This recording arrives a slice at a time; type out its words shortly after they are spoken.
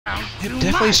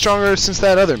Definitely stronger since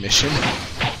that other mission.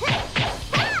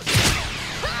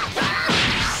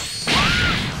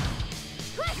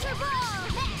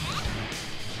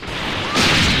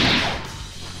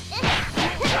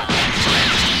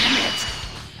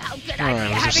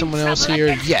 Alright, is there someone else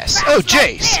here? Yes. Oh,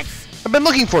 Jace! I've been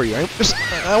looking for you. I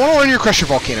want to learn your Crusher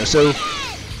Volcano, so...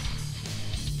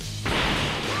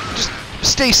 just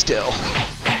stay still.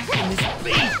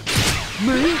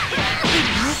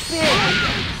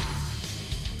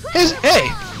 Hey!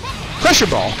 Pressure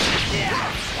Ball!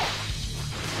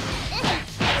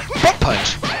 Butt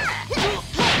Punch!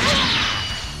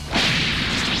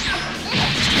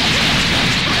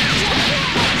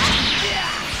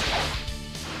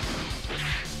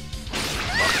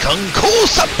 Kunko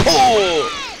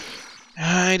Support!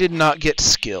 I did not get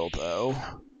skill, though.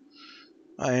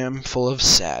 I am full of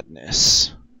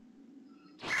sadness.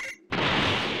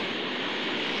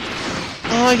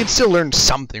 Oh, I can still learn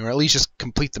something, or at least just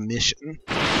complete the mission.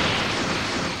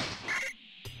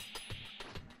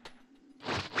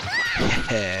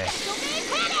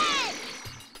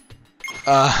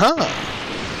 Uh-huh.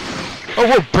 Oh,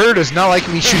 whoa, Bird does not like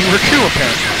me shooting Riku,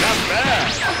 apparently. Not bad.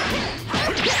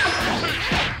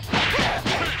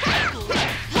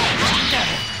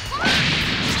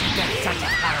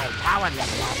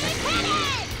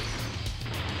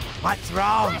 What's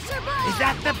wrong? Is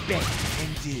that the best I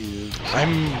can do?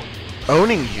 I'm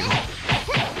owning you.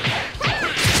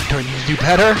 Do I need to do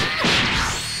better?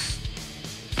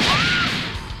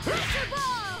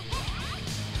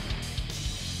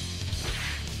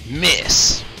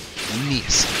 Miss.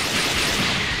 Miss.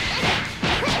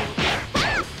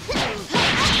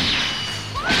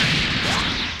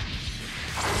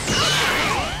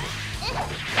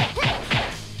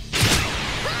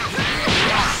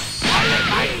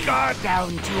 Guard down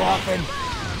too often.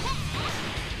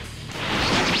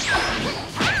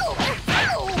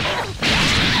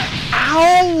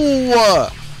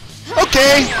 Ow!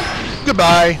 Okay.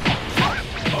 Goodbye.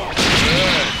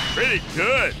 Good. Pretty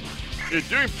good. You're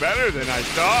doing better than I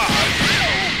thought.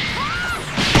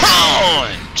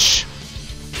 Punch!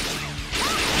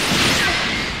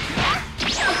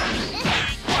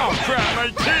 Oh crap, my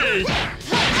teeth!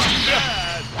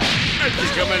 I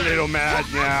think I'm a little mad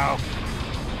now.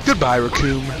 Goodbye,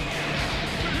 Raccoon.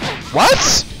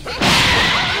 What?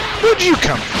 Where'd you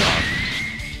come from?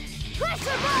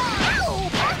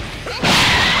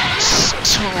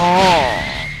 Stop.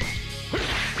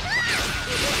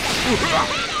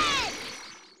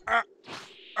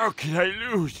 How can I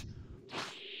lose?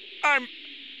 I'm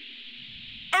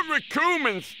Raccoon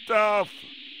and stuff.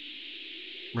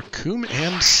 Raccoon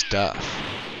and stuff.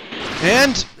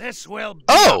 And This will be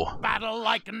oh! a battle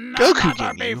like none Goku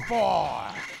other gave you. before.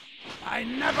 I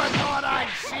never thought I'd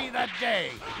see the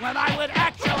day when I would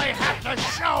actually have to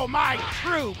show my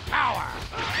true power.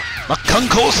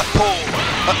 Makunko Support!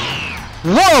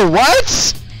 Whoa, what?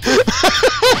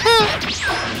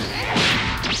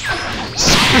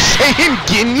 Super Saiyan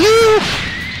Ginyu?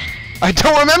 I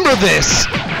don't remember this!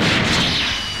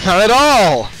 Not at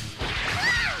all!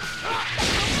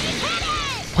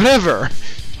 Whatever.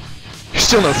 You're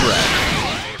still no threat.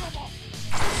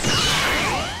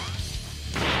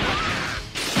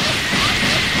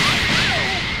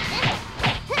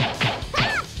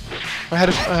 I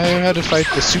had to fight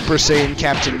the Super Saiyan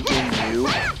Captain Ginyu.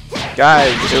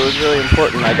 Guys, it was really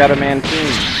important. I got a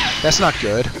Manteen. That's not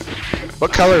good.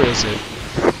 What color is it?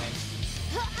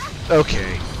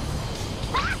 Okay.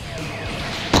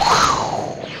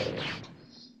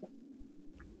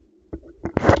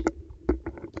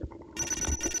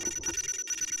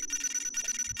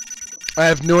 I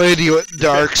have no idea what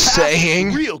Dark's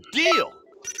saying. Real deal.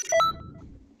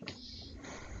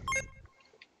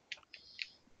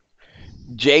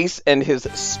 Jace and his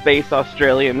space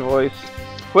Australian voice.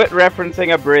 Quit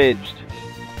referencing abridged.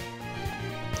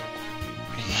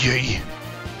 Yay.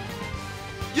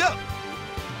 Yep.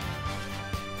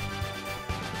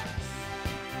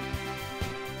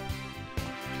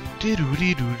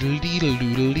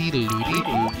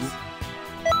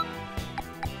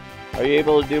 Are you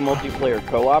able to do multiplayer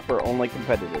co-op or only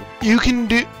competitive? You can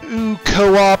do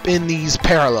co-op in these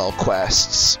parallel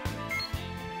quests.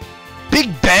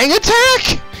 Big Bang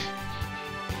Attack?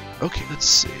 Okay, let's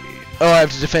see. Oh, I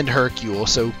have to defend Hercule,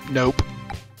 so nope.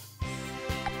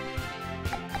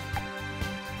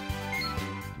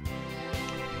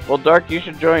 Well, Dark, you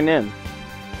should join in.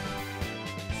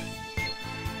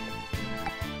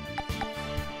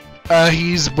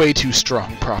 He's way too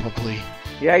strong, probably.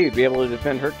 Yeah, you'd be able to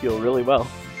defend Hercule really well.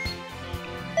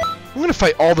 I'm gonna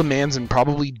fight all the mans and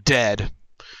probably dead.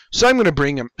 So I'm gonna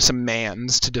bring him some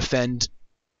mans to defend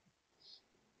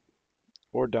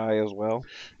Or die as well.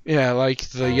 Yeah, like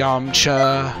the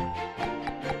Yamcha.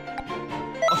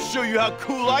 I'll show you how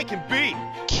cool I can be.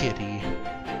 Kitty.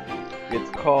 It's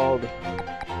called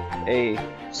a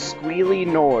Squealy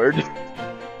Nord.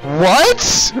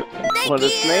 What? What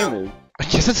its name is. I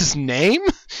guess that's his name?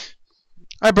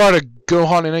 I brought a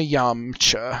Gohan and a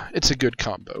Yamcha. It's a good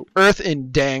combo. Earth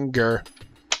and Danger.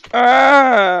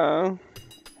 Ah!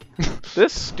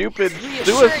 This stupid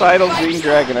suicidal green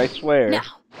dragon, I swear. Now,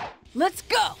 let's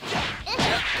go.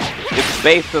 Its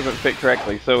base doesn't fit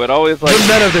correctly, so it always like...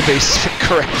 None of the bases fit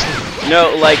correctly.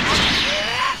 No, like,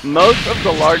 most of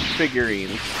the large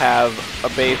figurines have a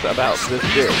base about this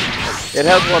big. It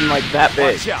has one like that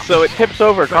big, so it tips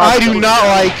over I constantly. do not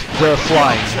like the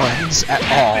flying ones at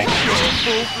all.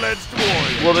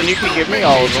 Well, then you can give me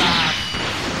all of them.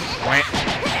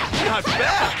 Not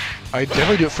bad. I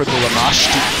definitely do it for the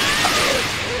Lamashtu.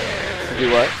 Do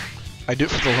what? I do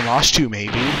it for the Lamashtu,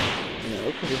 maybe.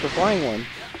 No, because it's a flying one.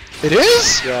 It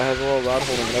is? Yeah, it has a little rod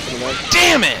holding it up in the mud.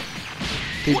 Damn it!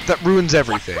 That ruins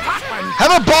everything.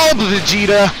 Have a ball,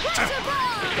 Vegeta!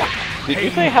 Did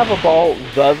you say have a ball,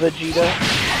 the Vegeta?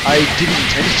 I didn't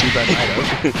intend to, but I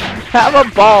might have. Have a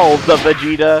ball, the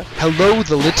Vegeta! Hello,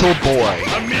 the little boy.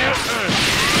 A mere earth.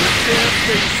 Can't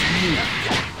face me.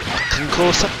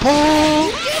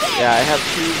 Yeah, I have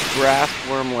 2 grass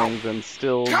wormlings and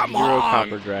still 0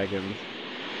 copper dragons.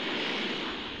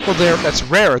 Well, that's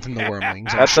rarer than the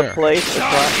wormlings, I'm At sure. the place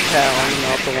across town,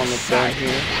 not the one that's down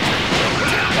here.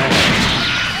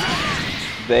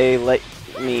 They let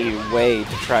me weigh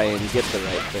to try and get the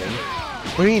right thing.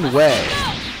 What do you mean, way?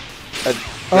 A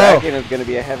dragon is going to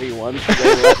be a heavy one, so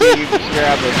they let me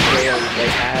grab a scale they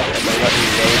had and they let me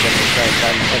weigh them to try and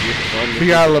find the heaviest one. We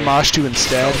got a Lamashtu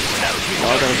instead.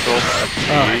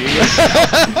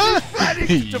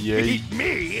 Ready to beat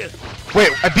me?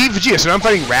 Wait, I beat Vegeta, so now I'm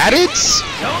fighting Raditz?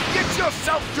 Don't get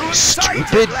yourself too excited.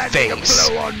 Stupid landing a face.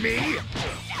 blow on me.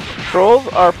 Trolls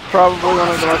are probably one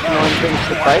of the most annoying things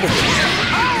to fight against.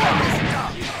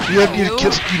 You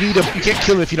can't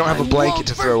kill them if you don't have a blanket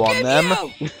to throw on them.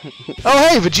 Oh,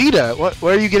 hey, Vegeta! What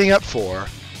are you getting up for?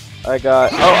 I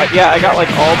got like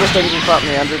all the things we fought in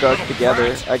the Underdark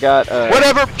together. I got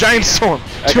Whatever, giant storm.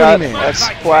 I Too got many a names.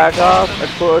 Quagoth, a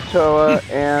Kuotoa,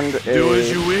 and Do as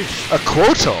a you wish. A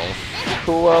Quotal?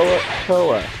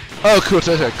 Kuotoa. Oh, cool.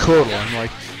 That's a Quotal. I'm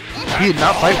like, he did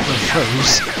not fight for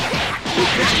those.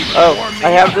 Oh, I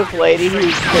have this lady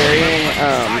who's carrying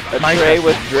a tray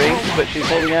with drinks, but she's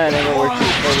holding out an angle where she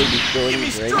would totally be spilling the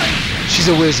drink. She's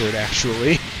a wizard,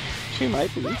 actually. She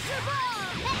might be.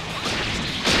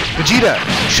 Vegeta,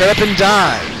 shut up and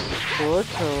die.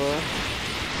 Kuotoa,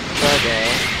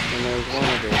 Quagoth, and there's one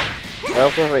of it. I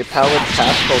also have a pallid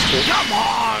path culture. Come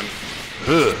on.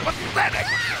 Ugh. Pathetic.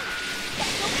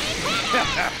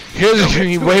 Here's giving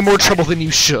me way more trouble than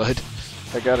you should.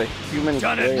 I got a human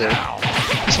Done it slayer. now.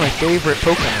 That's my favorite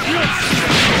Pokemon.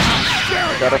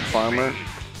 I got a farmer.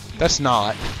 That's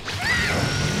not.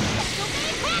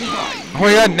 Oh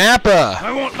my god, Nappa!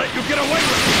 I won't let you get away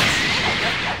with this.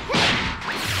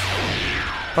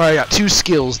 Alright, I got 2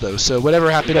 skills though, so whatever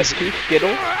You got happens. 2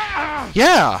 Skittles?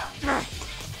 Yeah!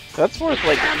 That's worth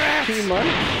like 2 money.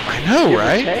 I know, Give or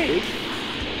right? take.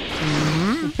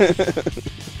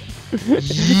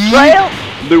 Yeet. Trail!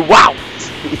 Luau!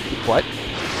 What?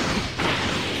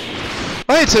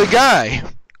 Oh, it's a guy!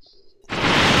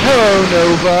 Hello,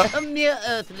 Nova! A mere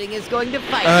earthling is going to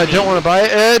fight me. Don't want to buy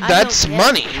it? That's don't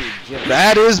money!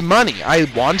 That is money! I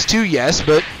want to, yes,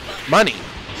 but money.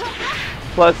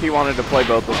 Plus, he wanted to play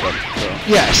both of them, so.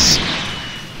 Yes.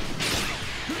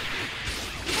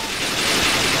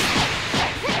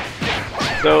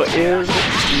 So, is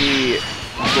the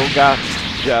Golgoth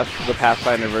just the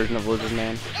Pathfinder version of Lizard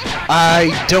Man?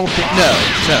 I don't think. No.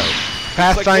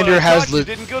 Pathfinder I has thought you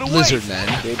didn't go to lizard waste. men.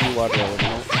 Baby water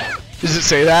element. Does it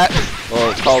say that? Well,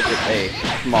 it calls it a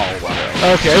small water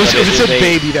element. Okay, if it said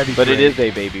baby, that'd be But great. it is a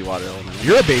baby water element.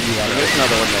 You're a baby water. There's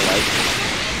another one they like.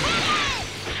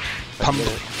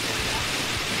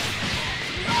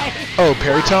 Oh,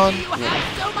 Periton?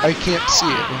 I can't see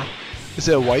it. Is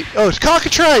it a white? Oh, it's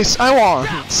cockatrice! I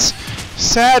want!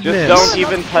 Sadness! Just don't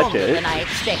even touch Stronger it. than I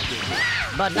expected,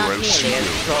 but not nearly as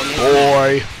strong as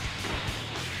Boy.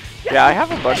 Yeah, I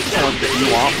have a bunch of ones that you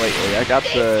want lately. I got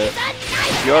the...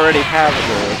 You already have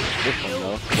this one,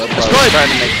 though. So that's why I was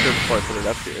trying to make sure before I put it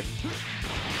up here.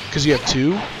 Because you have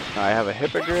 2? I have a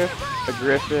Hippogriff, a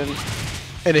Griffin,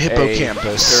 And a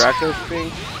Hippocampus. a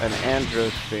Pterocosphinx, an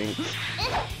Androsphinx,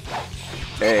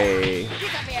 a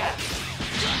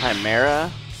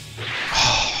Chimera.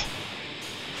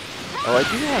 Oh, I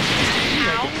do have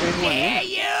one.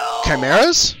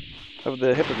 Chimeras? Of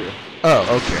the Hippogriff. Oh,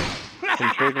 okay.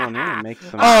 some big one in and make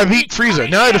some. Oh, I beat Frieza.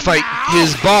 Now I have to fight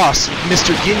his boss,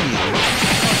 Mr. Ginyu.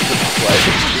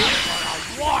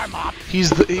 He's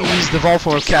the evolved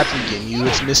form of Captain Ginyu.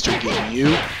 It's Mr.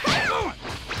 Ginyu.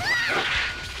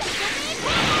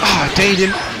 Ah, dang, he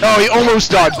didn't. Oh, he almost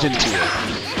dodged into it.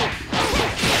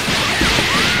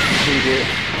 He did.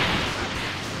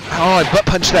 Oh, I butt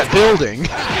punched that building.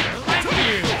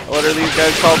 What are these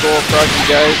guys called, the little froggy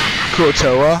guys?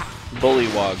 Kurotoa.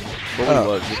 Bullywug.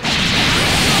 Bullywug.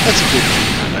 That's a good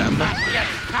name for them.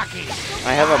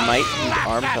 I have a mite whose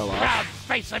arm fell off.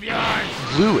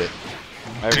 Glue it.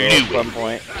 I will at some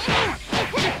point.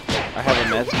 I have a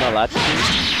Mesmalachi.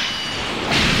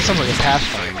 That sounds like a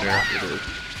Pathfinder. It is.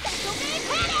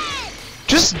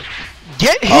 Just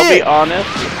get hit! I'll be honest,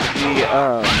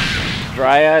 the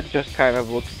Dryad just kind of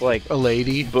looks like a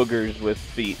lady. Boogers with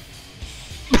feet.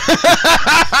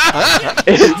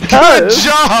 It does! Good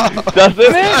job!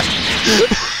 Doesn't it?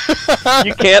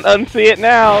 You can't unsee it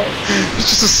now.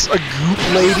 It's just a goop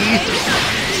lady.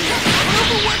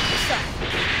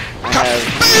 I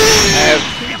have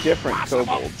two different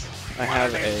kobolds. I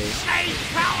have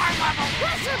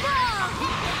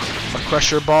a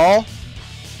crusher ball.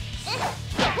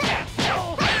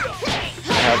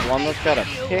 I have one that's got a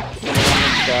pick and one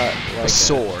that's got like a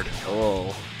sword.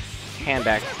 Oh, hand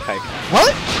axe type.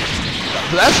 What?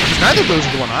 Neither of those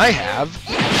are the one I have.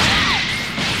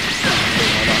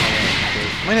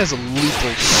 Mine has a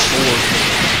lethal sword.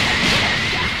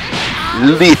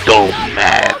 Lethal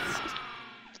man.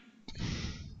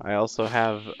 I also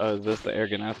have, is this the Air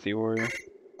Ganassi Warrior?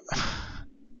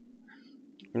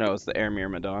 No, it's the Air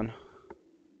Myrmidon.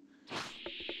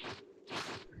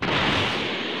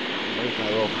 Where's my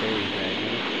little fairy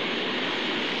dragon?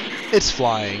 It's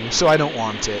flying, so I don't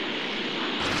want it.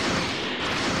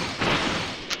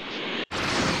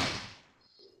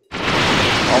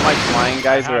 All my flying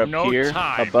guys are up here,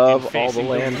 above all the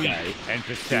land guys.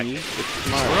 See? It's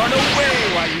smart. Run away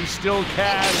while you still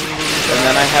can. And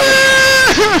then I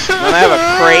have a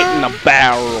crate and a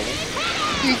barrel.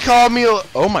 He called me a...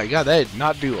 Oh my god, that did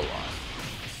not do a lot.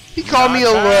 He called me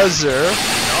a loser.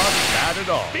 Not bad at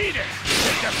all. Beat it.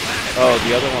 Oh,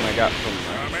 the other one I got from...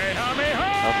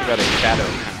 I also got a Shadow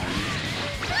Hound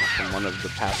from one of the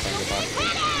Pathfinder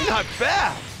boxes. Not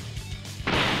bad.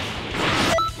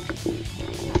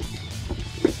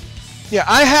 Yeah,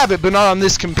 I have it, but not on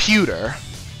this computer.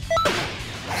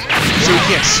 So you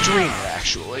can't stream it,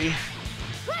 actually.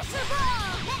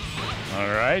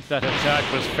 Alright, that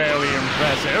attack was fairly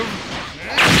impressive.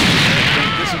 I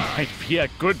think this might be a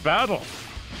good battle.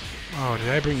 Oh, did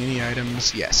I bring any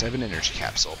items? Yes, I have an energy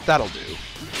capsule. That'll do.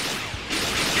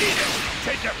 Beat it!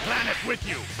 Take your planet with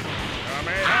you!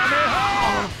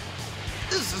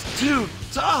 This is too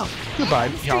tough! Goodbye,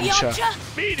 Yamcha.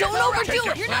 Beat it! Don't overdo Take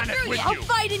your it! You're not planet through with yet! I'll you.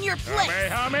 fight in your place!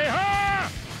 Kamehameha!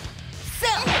 So,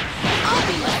 I'll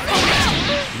be your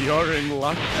friend! You're in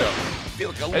luck, though.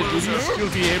 At least you'll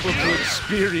be able to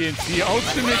experience the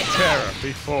ultimate terror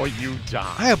before you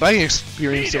die. I hope I can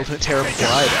experience the ultimate terror before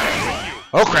I die.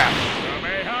 Oh crap!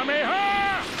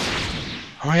 Kamehameha!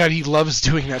 Oh my god, he loves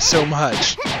doing that so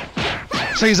much.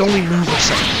 It's like his only move or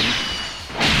something.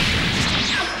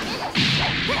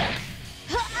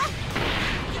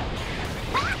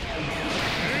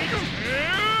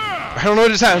 I don't know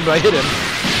what just happened, but I hit him.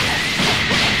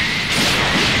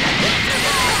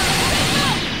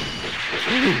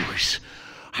 Lose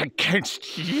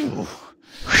against you.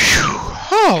 Whew.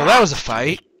 Oh, that was a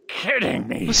fight. Kidding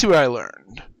me? Let's see what I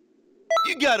learned.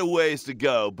 You got a ways to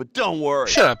go, but don't worry.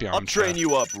 Shut up, Yamcha. I'll train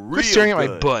you up real Quit staring at my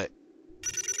good. butt.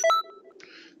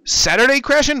 Saturday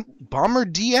Crashing, Bomber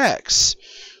DX.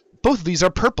 Both of these are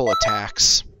purple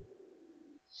attacks.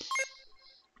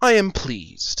 I am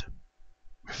pleased.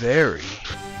 Very.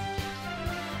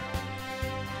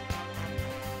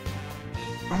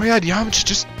 Oh my god, Yamcha,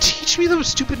 just teach me those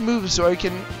stupid moves so I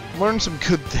can learn some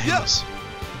good things. Yes.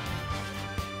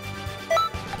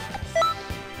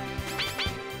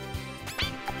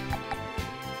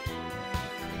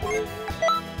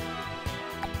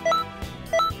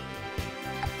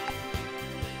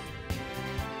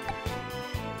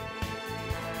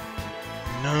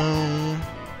 No.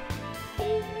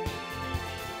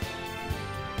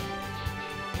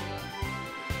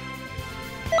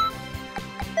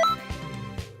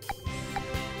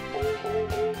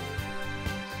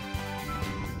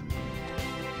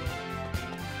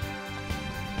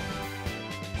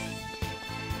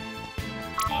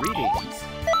 Greetings.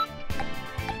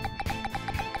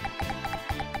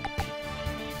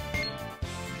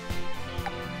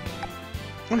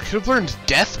 I could have learned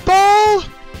Death Ball?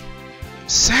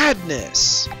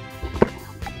 Sadness.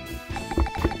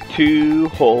 2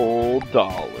 whole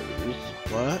dollars.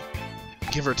 What?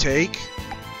 Give or take?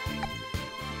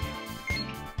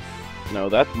 No,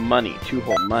 that's money. 2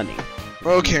 whole money.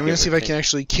 Okay, I'm gonna see if I can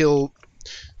actually kill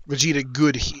Vegeta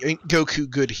good Goku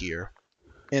good here.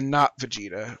 And not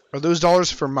Vegeta. Are those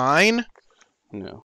dollars for mine? No.